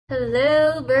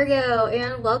Hello Virgo,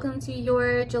 and welcome to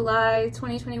your July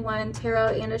 2021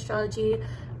 Tarot and Astrology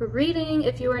reading.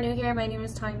 If you are new here, my name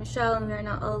is Tanya Michelle and we are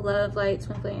not all love, light,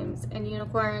 twin flames, and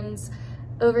unicorns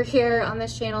over here on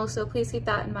this channel, so please keep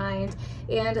that in mind.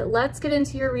 And let's get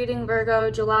into your reading, Virgo.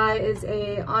 July is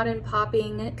a on and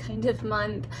popping kind of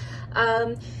month.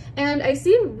 And I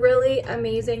see really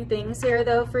amazing things here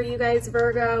though for you guys,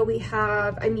 Virgo. We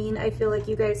have, I feel like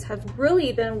you guys have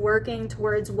really been working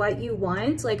towards what you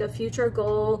want, like a future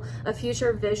goal, a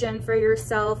future vision for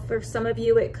yourself. For some of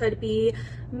you, it could be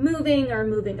moving or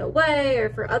moving away, or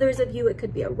for others of you, it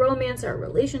could be a romance or a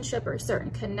relationship or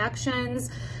certain connections.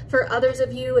 For others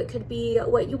of you, it could be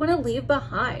what you want to leave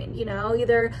behind, you know,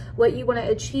 either what you want to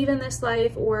achieve in this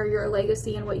life or your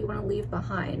legacy and what you want to leave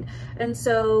behind. And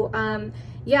so,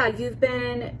 yeah, you've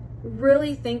been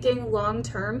really thinking long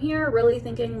term here, really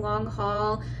thinking long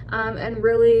haul, and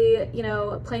really, you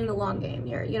know, playing the long game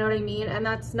here, you know what I mean? And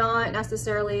that's not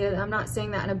necessarily, I'm not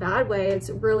saying that in a bad way, it's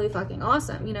really fucking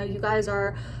awesome. You know, you guys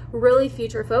are really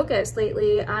future focused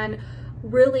lately and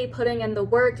really putting in the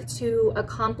work to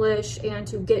accomplish and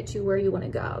to get to where you want to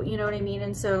go, you know what I mean?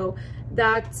 And so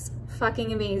that's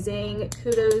fucking amazing.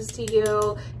 Kudos to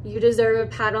you. You deserve a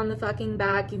pat on the fucking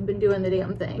back. You've been doing the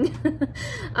damn thing.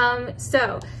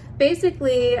 So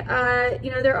basically,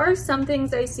 you know, there are some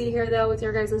things I see here though with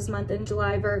your guys' month in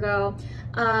July, Virgo.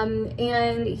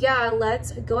 And yeah,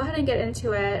 let's go ahead and get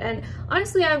into it. And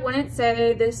honestly, I wouldn't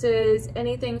say this is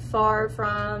anything far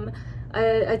from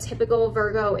a typical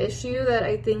Virgo issue that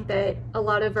I think that a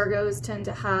lot of Virgos tend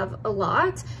to have a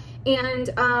lot. And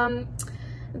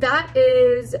that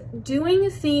is doing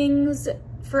things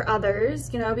for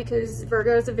others, you know, because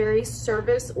Virgo is a very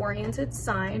service-oriented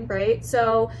sign, right?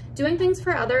 So doing things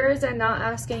for others and not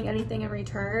asking anything in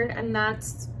return, and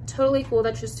that's totally cool.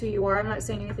 That's just who you are. I'm not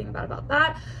saying anything bad about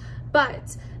that.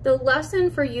 But the lesson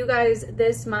for you guys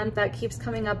this month that keeps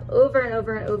coming up over and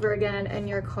over and over again in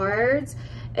your cards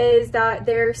is that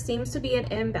there seems to be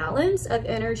an imbalance of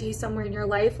energy somewhere in your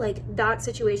life, like that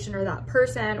situation or that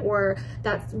person or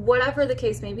that's whatever the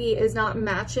case may be is not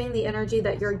matching the energy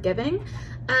that you're giving.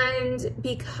 And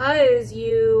because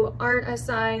you aren't a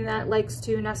sign that likes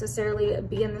to necessarily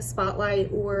be in the spotlight,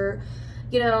 or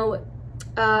you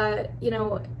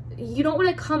don't want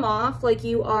to come off like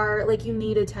you are, like you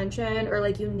need attention or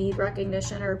like you need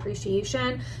recognition or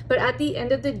appreciation. But at the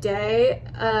end of the day,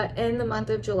 in the month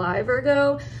of July,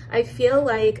 Virgo, I feel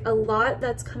like a lot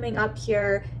that's coming up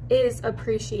here is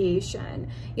appreciation.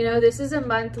 You know, this is a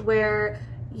month where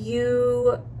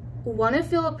you want to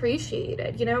feel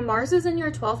appreciated. You know, Mars is in your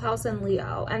 12th house in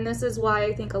Leo, and this is why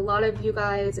I think a lot of you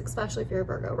guys, especially if you're a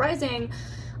Virgo rising,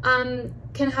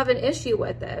 can have an issue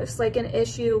with this, like an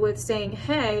issue with saying,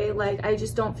 hey, like, I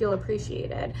just don't feel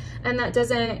appreciated. And that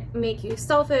doesn't make you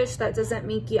selfish. That doesn't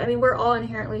make you, I mean, we're all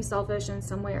inherently selfish in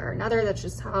some way or another. That's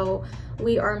just how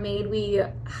we are made. We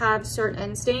have certain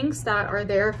instincts that are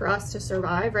there for us to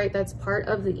survive, right? That's part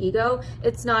of the ego.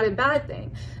 It's not a bad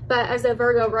thing. But as a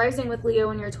Virgo rising with Leo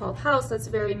in your 12th house, that's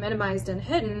very minimized and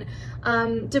hidden,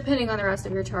 depending on the rest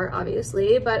of your chart,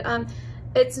 obviously. But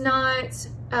it's not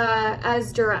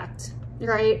as direct,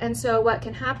 right? And so what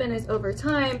can happen is over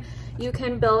time, you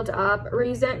can build up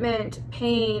resentment,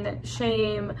 pain,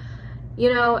 shame,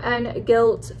 you know, and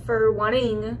guilt for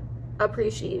wanting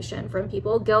appreciation from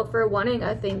people, guilt for wanting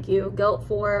a thank you, guilt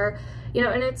for, you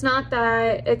know, and it's not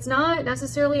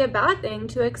necessarily a bad thing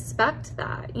to expect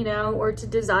that, you know, or to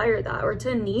desire that or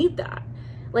to need that.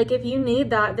 Like, if you need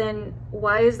that, then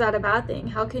why is that a bad thing?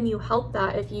 How can you help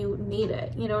that if you need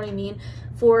it? You know what I mean?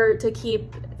 To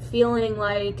keep feeling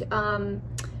like,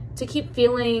 to keep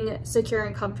feeling secure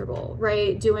and comfortable,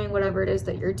 right? Doing whatever it is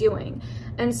that you're doing.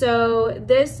 And so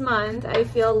this month, I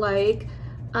feel like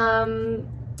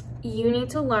you need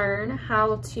to learn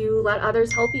how to let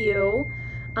others help you,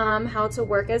 how to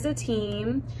work as a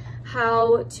team,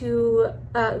 how to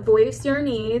voice your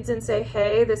needs and say,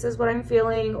 hey, this is what I'm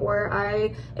feeling, or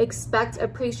I expect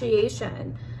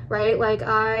appreciation, right? Like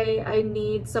I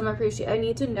need some appreciation. I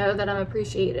need to know that I'm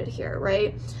appreciated here,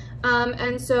 right?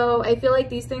 And so I feel like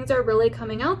these things are really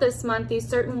coming out this month, these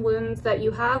certain wounds that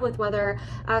you have with whether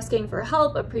asking for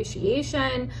help,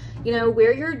 appreciation, you know,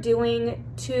 where you're doing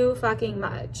too fucking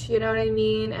much, you know what I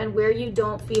mean? And where you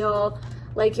don't feel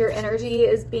like your energy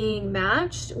is being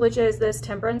matched, which is this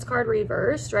Temperance card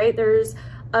reversed, right? There's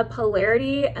a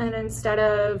polarity, and instead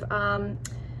of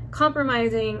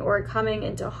compromising or coming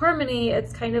into harmony,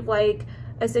 it's kind of like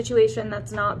a situation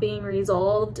that's not being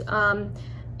resolved.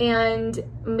 And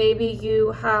maybe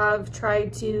you have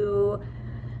tried to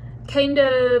kind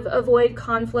of avoid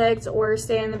conflict or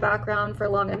stay in the background for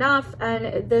long enough.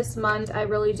 And this month, I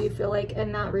really do feel like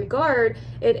in that regard,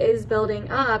 it is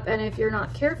building up. And if you're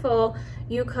not careful,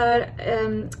 you could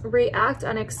react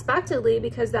unexpectedly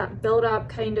because that buildup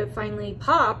kind of finally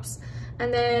pops.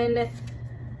 And then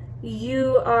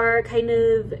you are kind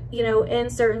of, you know, in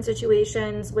certain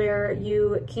situations where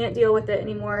you can't deal with it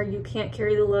anymore. You can't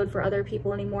carry the load for other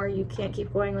people anymore. You can't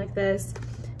keep going like this.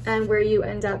 And where you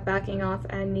end up backing off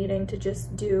and needing to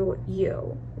just do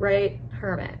you, right?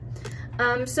 Hermit.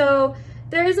 So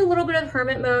there is a little bit of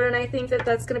hermit mode, and I think that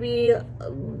that's going to be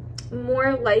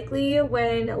more likely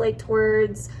when, like,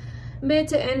 towards mid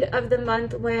to end of the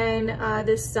month, when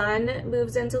the sun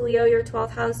moves into Leo, your 12th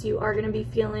house. You are going to be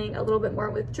feeling a little bit more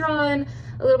withdrawn,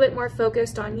 a little bit more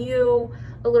focused on you,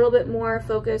 a little bit more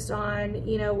focused on,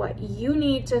 you know, what you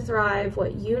need to thrive,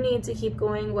 what you need to keep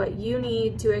going, what you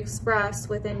need to express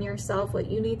within yourself, what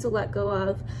you need to let go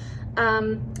of.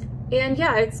 And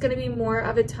yeah, it's going to be more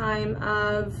of a time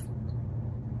of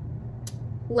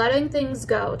letting things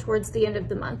go towards the end of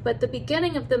the month. But the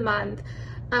beginning of the month,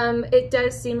 it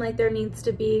does seem like there needs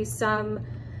to be some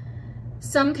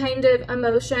kind of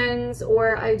emotions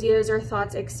or ideas or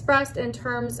thoughts expressed in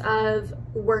terms of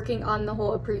working on the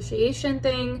whole appreciation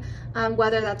thing,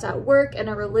 whether that's at work, in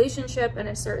a relationship, in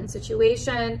a certain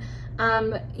situation.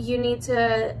 You need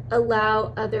to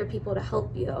allow other people to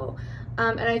help you.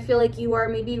 And I feel like you are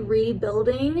maybe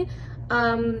rebuilding,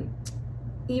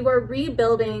 you are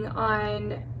rebuilding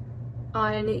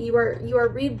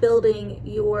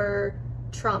your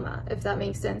trauma, if that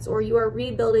makes sense, or you are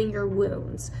rebuilding your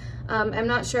wounds. I'm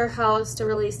not sure how else to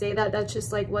really say that. That's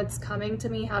just like what's coming to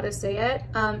me, how to say it.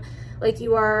 Like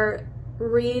you are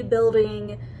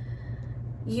rebuilding,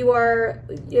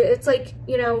 it's like,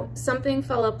 you know, something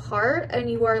fell apart and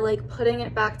you are like putting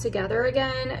it back together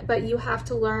again, but you have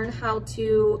to learn how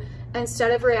to,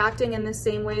 instead of reacting in the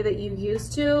same way that you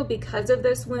used to because of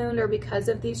this wound or because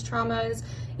of these traumas,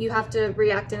 you have to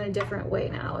react in a different way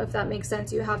now, if that makes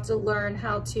sense. You have to learn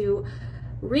how to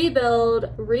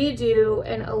rebuild, redo,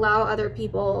 and allow other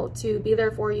people to be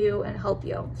there for you and help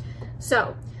you.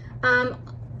 So,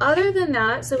 other than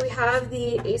that, so we have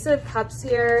the Ace of Cups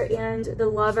here and the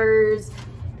Lovers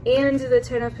and the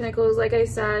Ten of Pentacles. Like I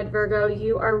said, Virgo,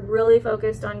 you are really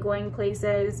focused on going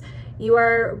places. You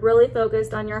are really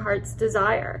focused on your heart's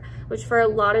desire, which for a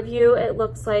lot of you, it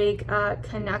looks like a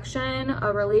connection,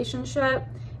 a relationship,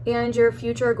 and your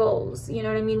future goals. You know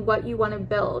what I mean? What you want to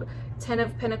build. Ten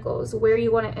of Pentacles, where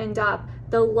you want to end up,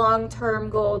 the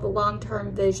long-term goal, the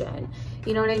long-term vision.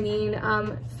 You know what I mean?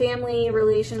 Family,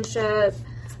 relationship,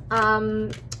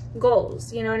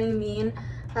 goals, you know what I mean?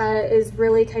 Is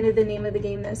really kind of the name of the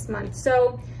game this month.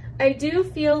 So I do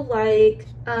feel like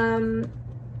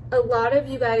a lot of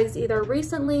you guys either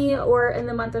recently or in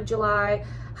the month of July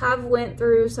have went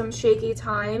through some shaky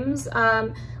times.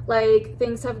 Like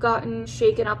things have gotten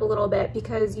shaken up a little bit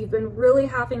because you've been really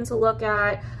having to look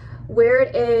at where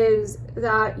it is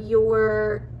that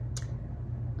your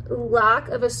lack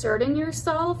of asserting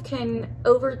yourself can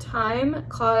over time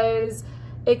cause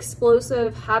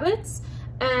explosive habits,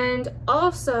 and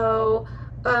also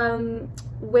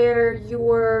where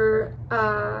your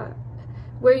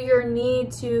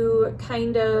need to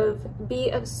kind of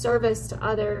be of service to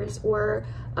others, or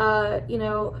you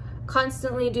know,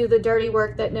 constantly do the dirty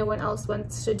work that no one else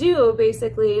wants to do,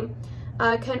 basically,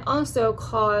 can also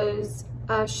cause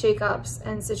shakeups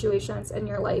and situations in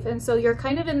your life. And so you're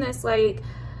kind of in this like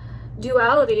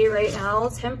duality right now,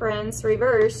 Temperance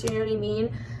reverse, you know what I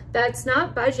mean? That's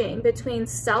not budging between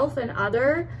self and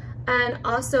other, and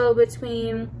also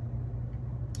between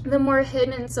the more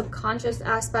hidden and subconscious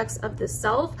aspects of the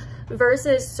self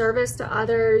versus service to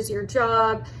others, your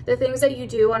job, the things that you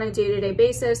do on a day-to-day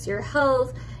basis, your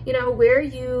health, you know, where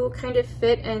you kind of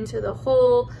fit into the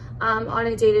whole on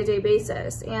a day-to-day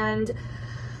basis.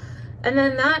 And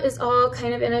then that is all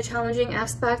kind of in a challenging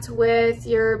aspect with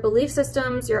your belief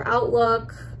systems, your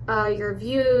outlook, your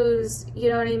views, you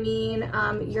know what I mean?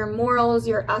 Your morals,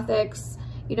 your ethics,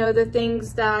 you know, the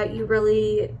things that you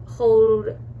really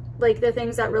hold, like the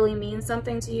things that really mean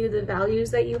something to you, the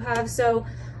values that you have. So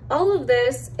all of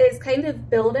this is kind of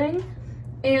building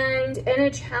and in a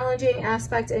challenging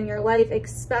aspect in your life,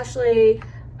 especially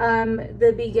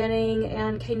the beginning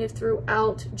and kind of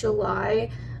throughout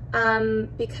July.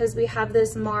 Because we have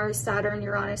this Mars, Saturn,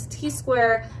 Uranus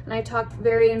T-square, and I talked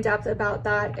very in depth about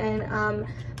that in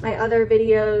my other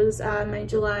videos, my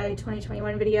July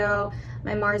 2021 video,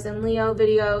 my Mars and Leo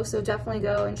video, so definitely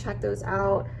go and check those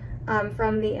out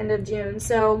from the end of June.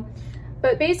 So,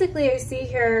 but basically I see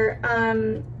here,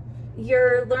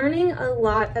 you're learning a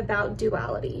lot about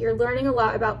duality. You're learning a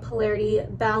lot about polarity,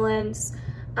 balance,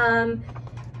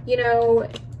 you know,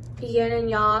 yin and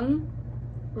yang,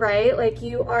 right? Like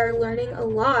you are learning a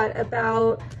lot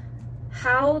about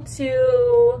how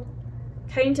to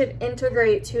kind of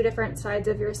integrate two different sides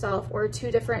of yourself, or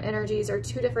two different energies, or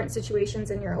two different situations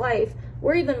in your life,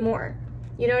 or even more.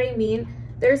 You know what I mean?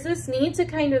 There's this need to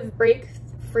kind of break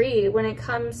free when it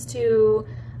comes to,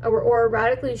 or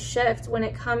radically shift when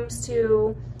it comes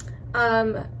to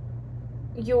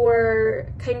your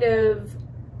kind of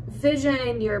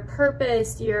vision, your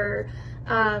purpose, your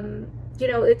you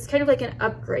know, it's kind of like an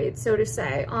upgrade, so to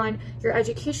say, on your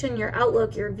education, your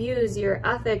outlook, your views, your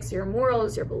ethics, your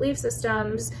morals, your belief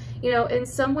systems, you know, and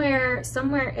somewhere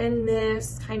in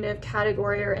this kind of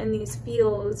category or in these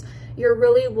fields, you're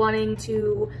really wanting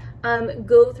to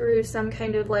go through some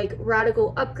kind of like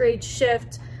radical upgrade,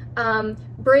 shift,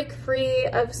 break free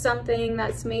of something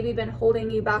that's maybe been holding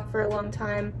you back for a long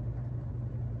time.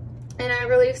 And I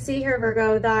really see here,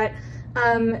 Virgo, that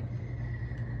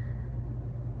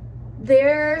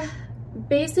there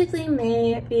basically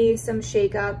may be some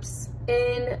shakeups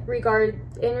in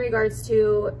regards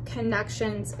to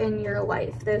connections in your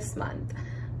life this month,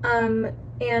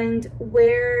 and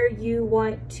where you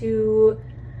want to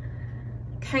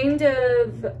kind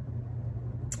of,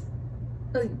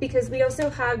 because we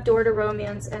also have door to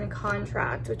romance and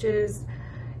contract, which is,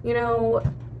 you know,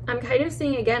 I'm kind of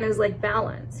seeing again as like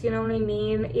balance, you know what I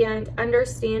mean? And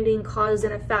understanding cause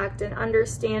and effect, and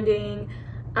understanding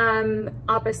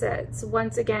opposites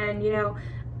once again, you know,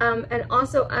 and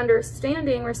also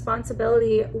understanding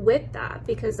responsibility with that,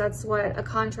 because that's what a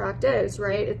contract is,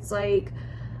 right? It's like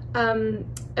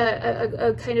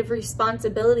a kind of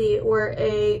responsibility or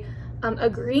a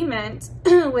agreement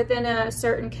within a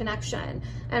certain connection,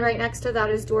 and right next to that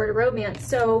is door to romance.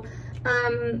 So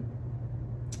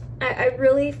I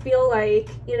really feel like,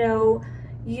 you know,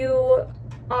 you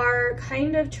are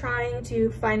kind of trying to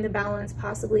find the balance,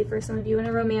 possibly for some of you in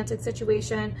a romantic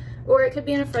situation, or it could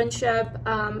be in a friendship,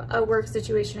 a work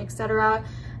situation, etc.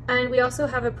 And we also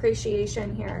have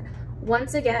appreciation here.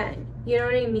 Once again, you know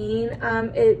what I mean?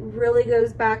 It really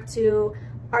goes back to,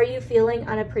 are you feeling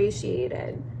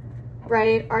unappreciated,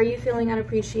 right? Are you feeling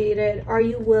unappreciated? Are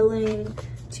you willing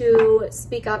to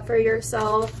speak up for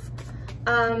yourself?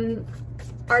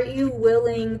 Are you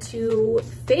willing to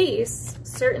face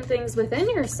certain things within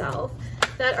yourself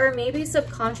that are maybe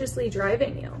subconsciously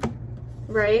driving you,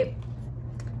 right?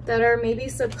 That are maybe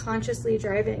subconsciously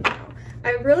driving you.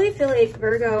 I really feel like,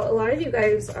 Virgo, a lot of you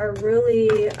guys are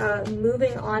really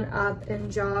moving on up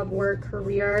in job, work,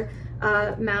 career,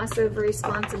 massive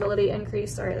responsibility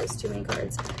increase. Sorry, there's too many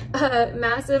cards.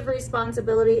 Massive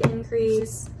responsibility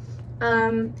increase.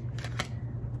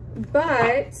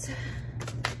 But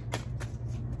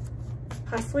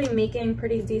possibly making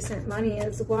pretty decent money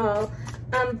as well.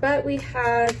 But we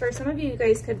have, for some of you, you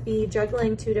guys could be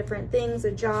juggling two different things,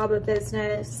 a job, a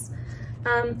business.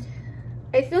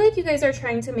 I feel like you guys are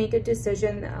trying to make a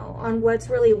decision though on what's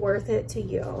really worth it to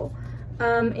you,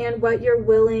 and what you're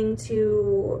willing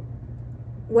to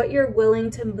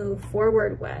move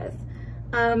forward with.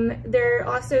 There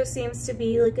also seems to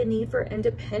be like a need for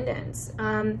independence.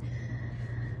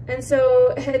 And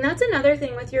that's another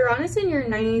thing with Uranus in your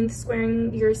 9th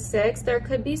squaring your 6th. There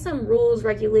could be some rules,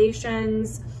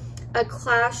 regulations, a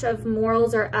clash of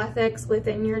morals or ethics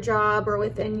within your job or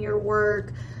within your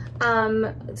work,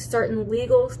 certain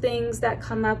legal things that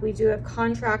come up. We do have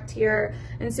contract here.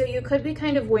 And so you could be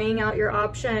kind of weighing out your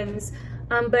options.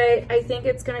 But I think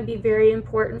it's going to be very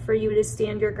important for you to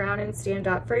stand your ground and stand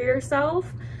up for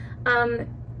yourself.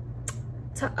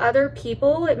 To other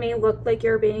people, it may look like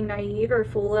you're being naive or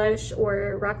foolish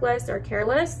or reckless or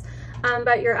careless,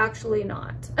 but you're actually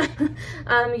not.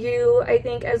 I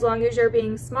think as long as you're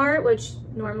being smart, which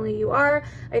normally you are,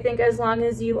 I think as long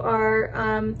as you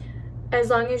are, as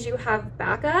long as you have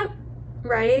backup,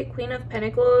 right? Queen of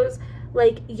Pentacles,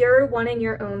 like you're wanting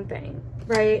your own thing,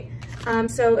 right?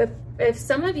 So if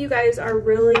some of you guys are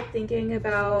really thinking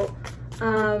about,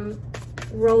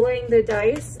 rolling the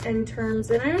dice in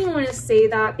terms, and I don't even want to say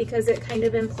that because it kind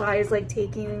of implies like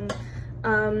taking,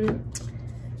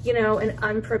 you know, an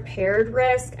unprepared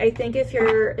risk. I think if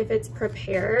it's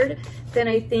prepared, then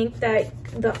I think that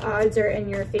the odds are in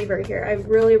your favor here. I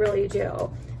really, really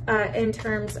do, in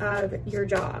terms of your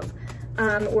job,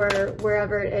 or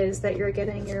wherever it is that you're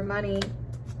getting your money.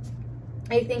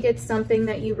 I think it's something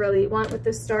that you really want with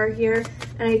the star here.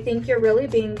 And I think you're really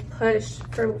being pushed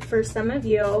for some of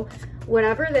you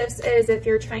whatever this is, if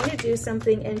you're trying to do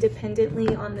something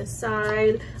independently on the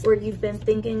side or you've been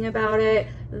thinking about it,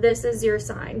 this is your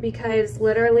sign, because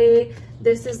literally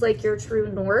this is like your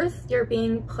true north. You're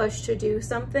being pushed to do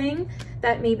something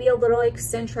that may be a little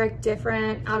eccentric,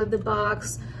 different, out of the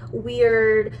box,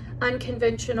 weird,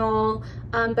 unconventional,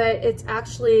 but it's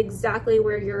actually exactly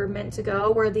where you're meant to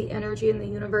go, where the energy in the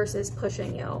universe is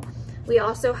pushing you. We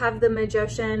also have the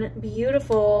Magician,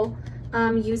 beautiful,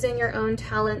 using your own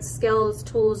talents, skills,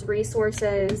 tools,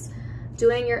 resources,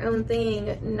 doing your own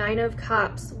thing. Nine of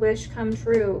Cups, wish come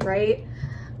true, right?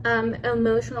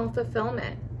 Emotional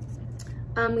fulfillment.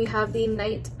 We have the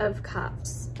Knight of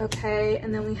Cups, okay?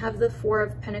 And then we have the Four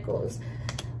of Pentacles.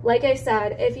 Like I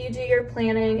said, if you do your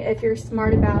planning, if you're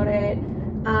smart about it,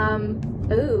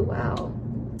 oh, wow.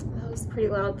 That was pretty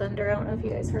loud thunder. I don't know if you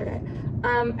guys heard it.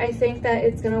 I think that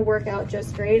it's going to work out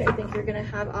just great. I think you're going to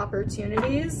have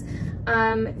opportunities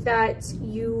that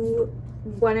you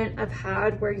wouldn't have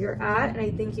had where you're at, and I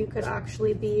think you could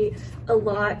actually be a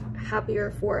lot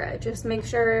happier for it. Just make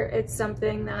sure it's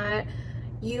something that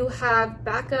you have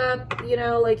backup, you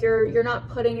know, like you're not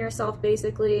putting yourself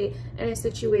basically in a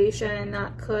situation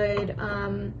that could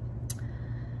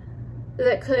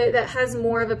that has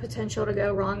more of a potential to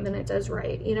go wrong than it does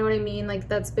right. You know what I mean? Like,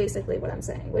 that's basically what I'm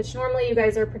saying, which normally you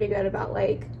guys are pretty good about,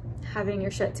 like, having your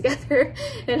shit together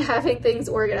and having things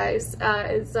organized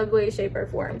in some way, shape, or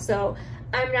form. So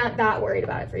I'm not that worried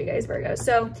about it for you guys, Virgo.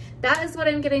 So that is what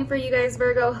I'm getting for you guys,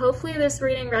 Virgo. Hopefully this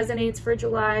reading resonates for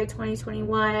July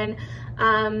 2021.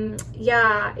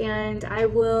 Yeah, and I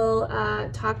will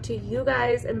talk to you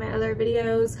guys in my other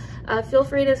videos. Feel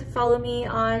free to follow me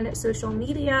on social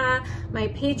media, my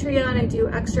Patreon. I do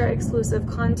extra exclusive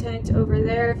content over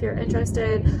there if you're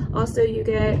interested. Also, you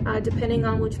get, depending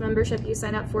on which membership you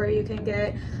sign up for, you can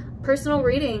get personal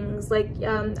readings, like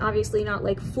obviously not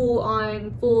like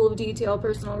full detail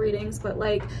personal readings, but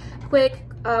like quick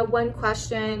one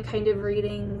question kind of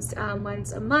readings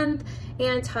once a month,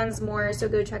 and tons more. So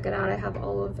go check it out. I have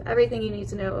all of everything you need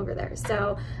to know over there.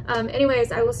 So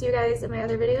anyways, I will see you guys in my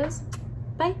other videos.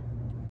 Bye.